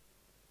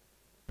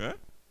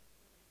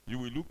 You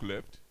will look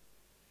left,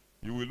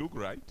 you will look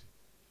right,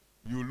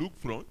 you will look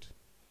front,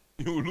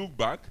 You will look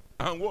back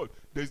and what?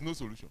 There is no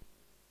solution.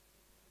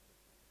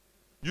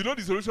 You know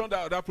the solution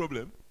to that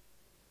problem?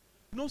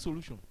 No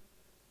solution.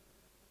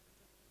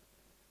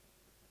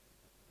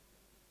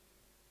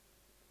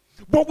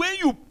 But when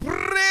you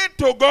pray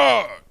to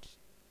God,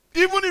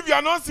 even if you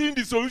are not seeing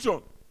the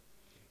solution,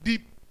 the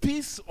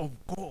peace of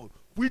God,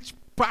 which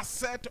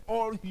passeth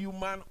all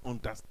human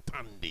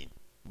understanding,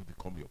 will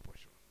become your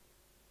portion.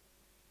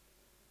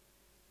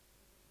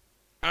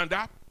 And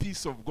that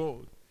peace of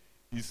God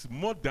is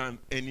more than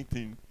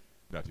anything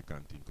that you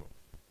can think of.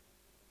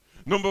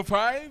 Number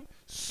 5,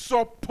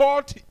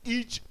 support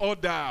each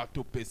other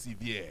to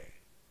persevere.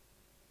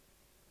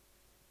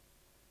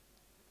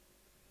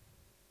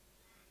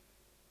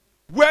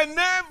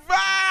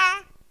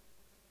 Whenever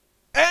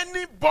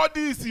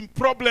anybody is in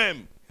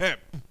problem, help.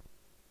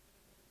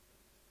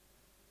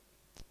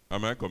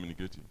 Am I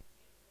communicating?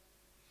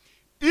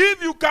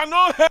 If you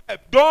cannot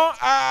help, don't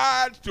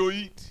add to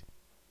it.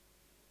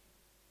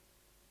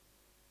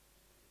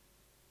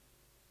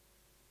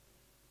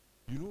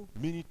 You know,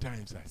 many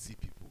times I see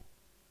people.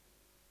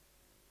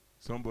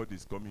 Somebody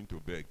is coming to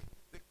beg.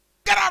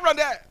 Get out from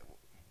there.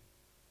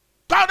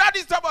 Don't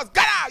disturb us.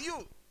 Get out,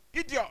 you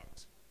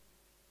idiot.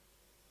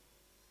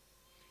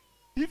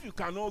 If you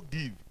cannot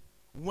give,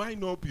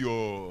 wind up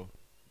your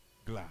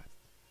glass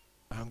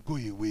and go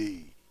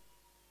away.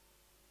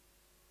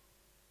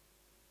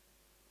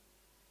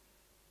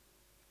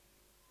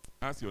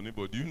 Ask your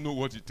neighbor, do you know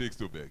what it takes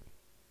to beg?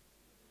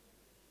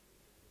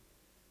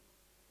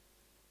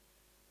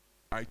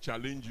 I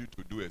challenge you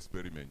to do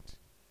experiment.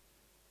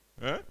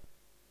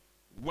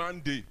 One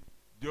day,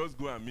 just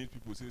go and meet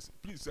people. Say,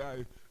 please,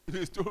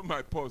 they stole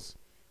my purse.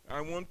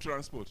 I want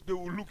transport. They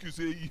will look you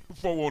say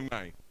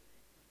 419.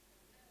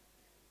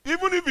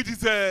 Even if it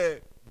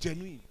is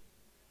genuine.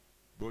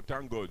 But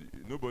thank God,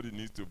 nobody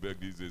needs to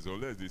beg these days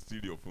unless they steal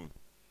your phone.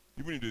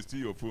 Even if they steal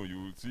your phone,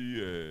 you will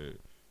see,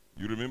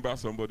 you remember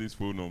somebody's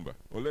phone number.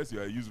 Unless you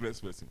are a useless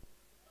person.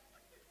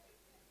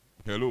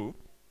 Hello?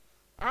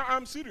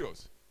 I'm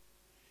serious.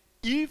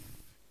 If,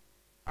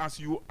 as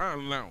you are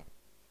now,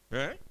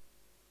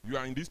 you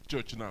are in this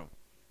church now,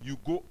 you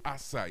go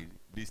outside,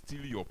 they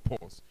steal your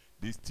purse,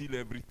 they steal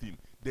everything.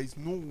 There is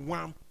no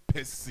one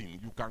person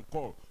you can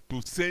call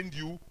to send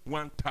you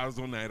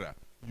 1,000 naira.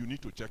 You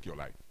need to check your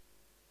life.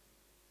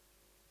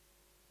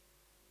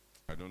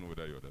 I don't know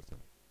whether you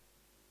understand.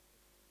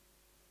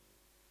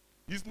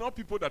 It's not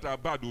people that are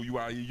bad or you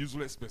are a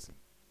useless person.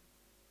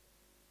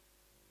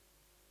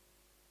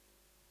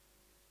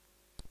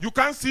 You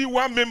can't see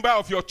one member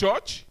of your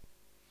church.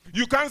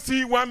 You can't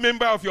see one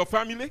member of your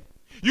family.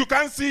 You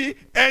can't see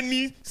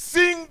any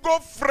single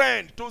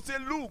friend to say,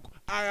 look,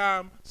 I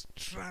am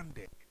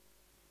stranded.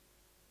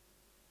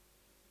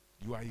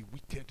 You are a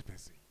wicked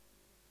person.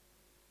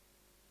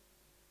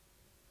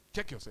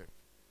 Check yourself.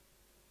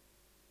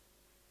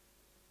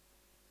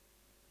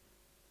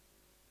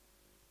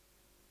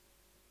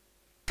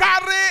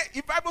 Carry,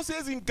 the Bible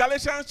says in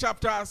Galatians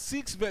chapter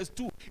 6 verse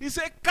 2, it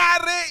says,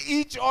 carry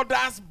each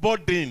other's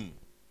burden.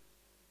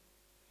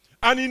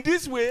 And in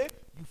this way,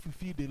 you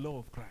fulfill the law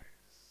of Christ.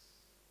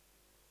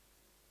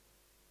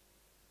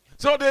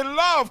 So the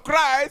law of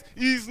Christ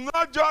is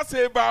not just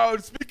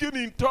about speaking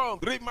in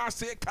tongues.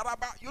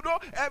 You know,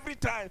 every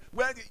time,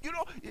 when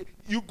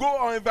you go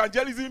on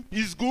evangelism,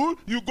 is good.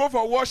 You go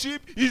for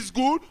worship, is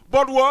good.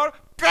 But what?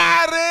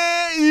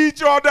 Carry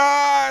each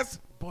other's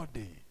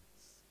burdens.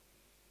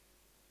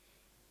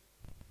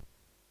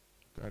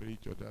 Carry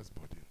each other's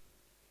burden.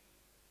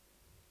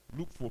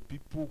 Look for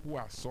people who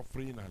are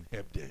suffering and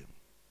help them.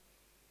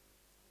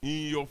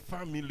 In your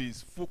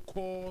families,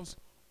 focus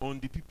on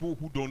the people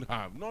who don't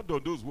have, not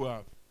on those who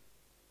have.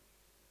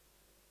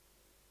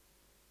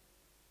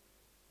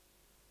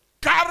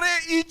 Carry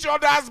each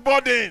other's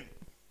burden.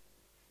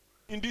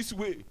 In this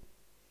way,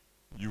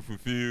 you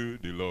fulfill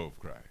the law of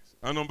Christ.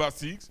 And number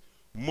 6,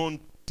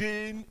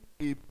 maintain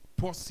a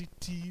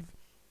positive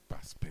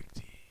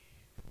perspective.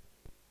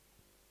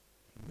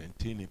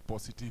 Maintain a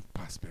positive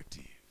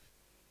perspective.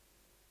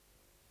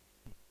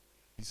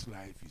 This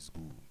life is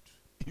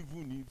good,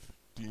 even if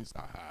things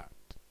are hard.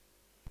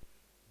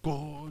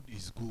 God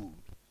is good.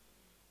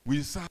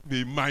 We serve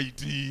a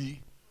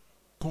mighty.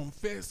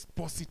 Confess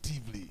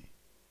positively.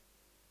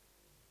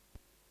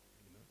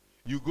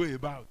 You go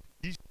about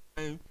each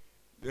time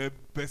the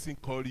person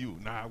call you,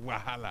 nah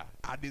wahala.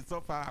 I dey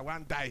suffer, I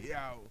want die here.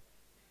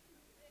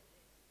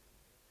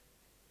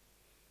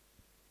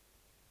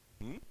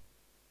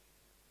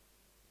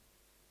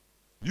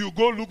 You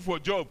go look for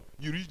job.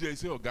 You reach there and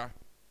say, Oga,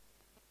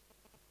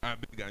 I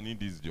beg, I need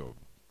this job.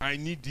 I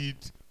need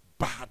it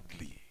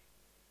badly.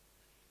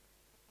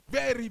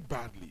 Very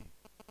badly.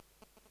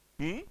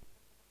 You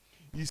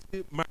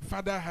say, my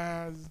father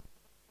has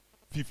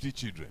 50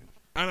 children,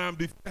 and I'm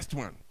the first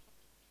one.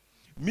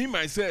 Me,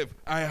 myself,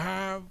 I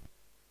have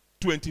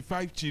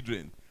 25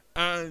 children,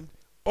 and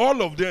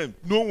all of them,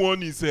 no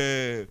one is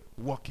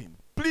working.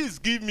 Please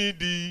give me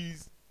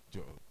this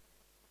job.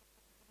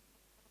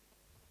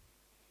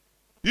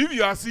 If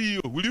you are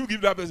CEO, will you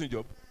give that person a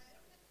job?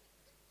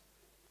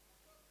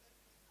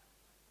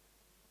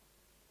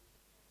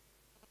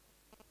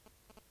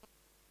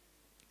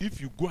 If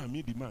you go and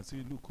meet the man, say,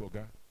 look,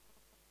 Oga,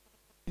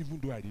 even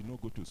though I did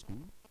not go to school,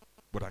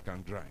 but I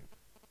can drive.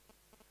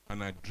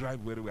 And I drive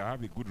very well. I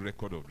have a good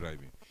record of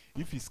driving.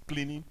 If it's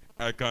cleaning,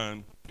 I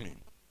can clean.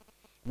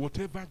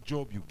 Whatever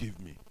job you give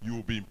me, you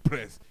will be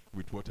impressed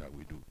with what I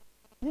will do.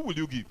 Who will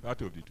you give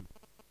out of the two?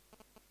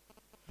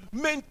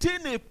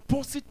 Maintain a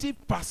positive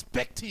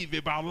perspective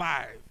about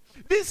life.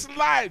 This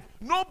life,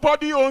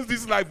 nobody owns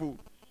this life.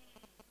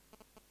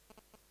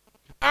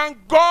 And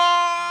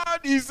God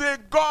is a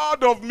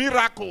God of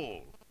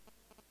miracle.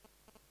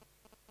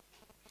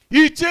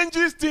 He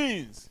changes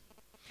things.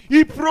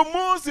 He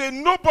promotes a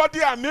nobody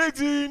and makes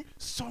him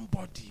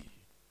somebody.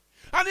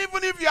 And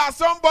even if you are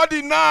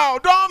somebody now,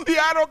 don't be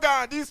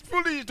arrogant. It's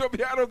foolish to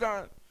be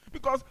arrogant.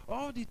 Because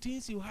all the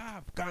things you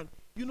have can,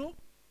 you know,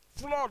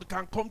 flood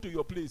can come to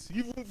your place.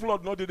 Even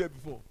flood not there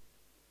before.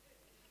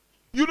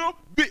 You know,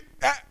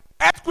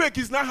 earthquake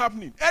is not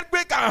happening.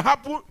 Earthquake can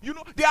happen. You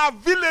know, there are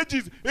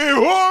villages, a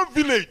whole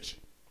village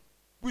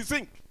will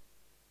sink.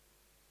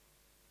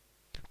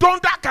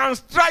 Thunder can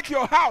strike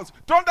your house.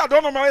 Thunder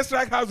don't normally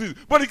strike houses,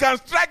 but it can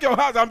strike your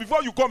house, and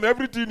before you come,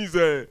 everything is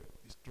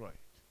destroyed.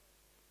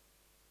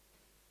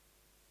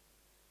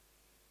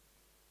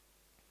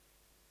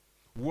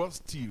 Worse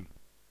still,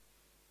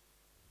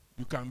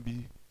 you can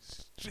be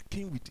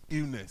stricken with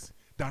illness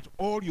that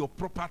all your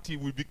property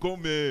will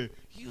become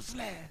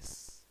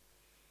useless.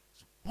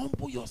 So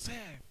humble yourself.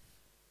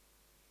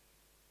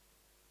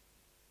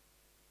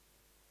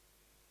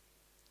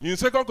 In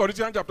 2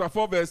 Corinthians chapter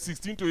 4, verse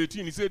 16 to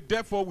 18, he said,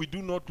 therefore we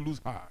do not lose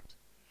heart.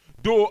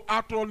 Though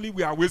outwardly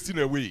we are wasting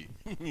away,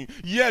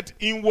 yet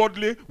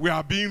inwardly we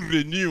are being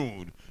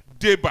renewed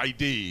day by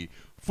day.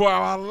 For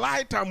our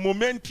light and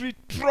momentary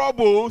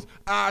troubles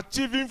are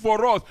achieving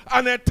for us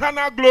an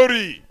eternal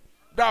glory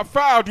that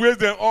far outweighs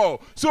them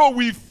all. So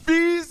we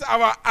feast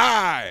our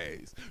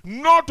eyes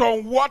not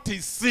on what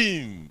is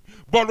seen,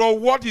 but on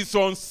what is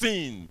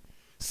unseen.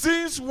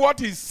 Since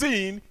what is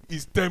seen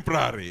is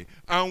temporary,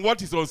 and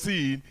what is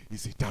unseen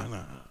is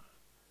eternal.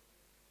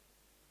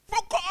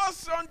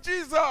 Focus on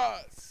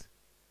Jesus,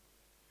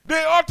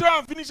 the author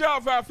and finisher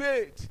of our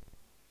faith.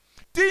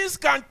 Things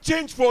can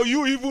change for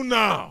you even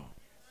now.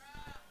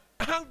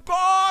 And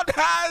God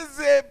has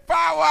a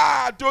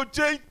power to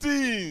change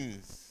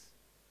things.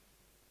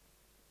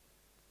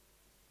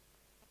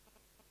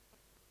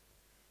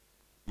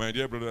 My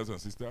dear brothers and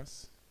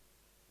sisters,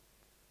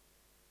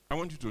 I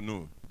want you to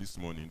know this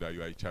morning that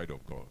you are a child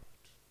of God.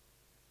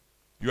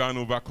 You are an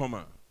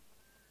overcomer.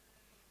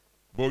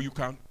 But you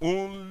can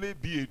only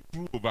be a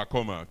true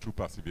overcomer through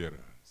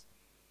perseverance.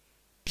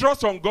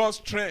 Trust on God's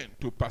strength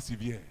to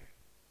persevere.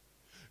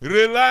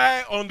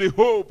 Rely on the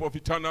hope of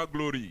eternal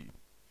glory.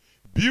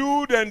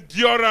 Build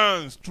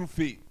endurance through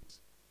faith.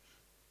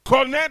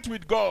 Connect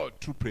with God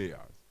through prayers.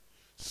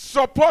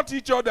 Support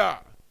each other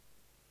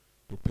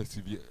to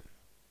persevere.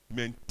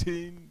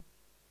 Maintain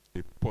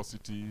a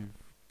positive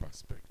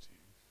perspective.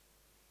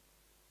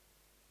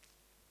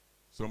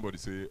 Somebody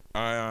say,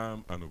 I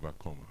am an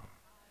overcomer.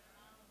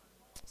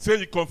 Say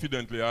it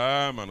confidently,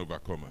 I am an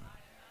overcomer.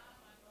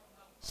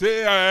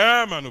 Say,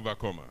 I am an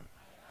overcomer.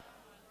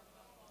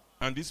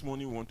 And this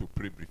morning we want to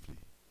pray briefly.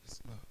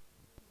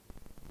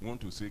 We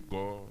want to say,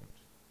 God,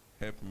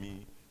 help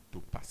me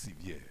to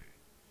persevere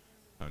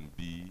and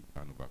be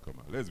an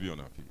overcomer. Let's be on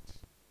our feet.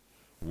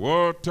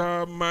 What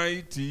a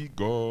mighty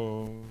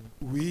God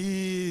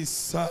We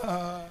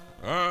serve.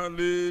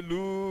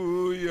 Hallelujah.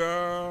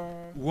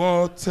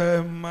 What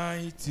a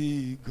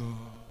mighty God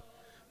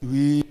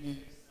we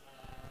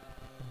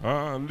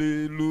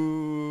Hallelujah.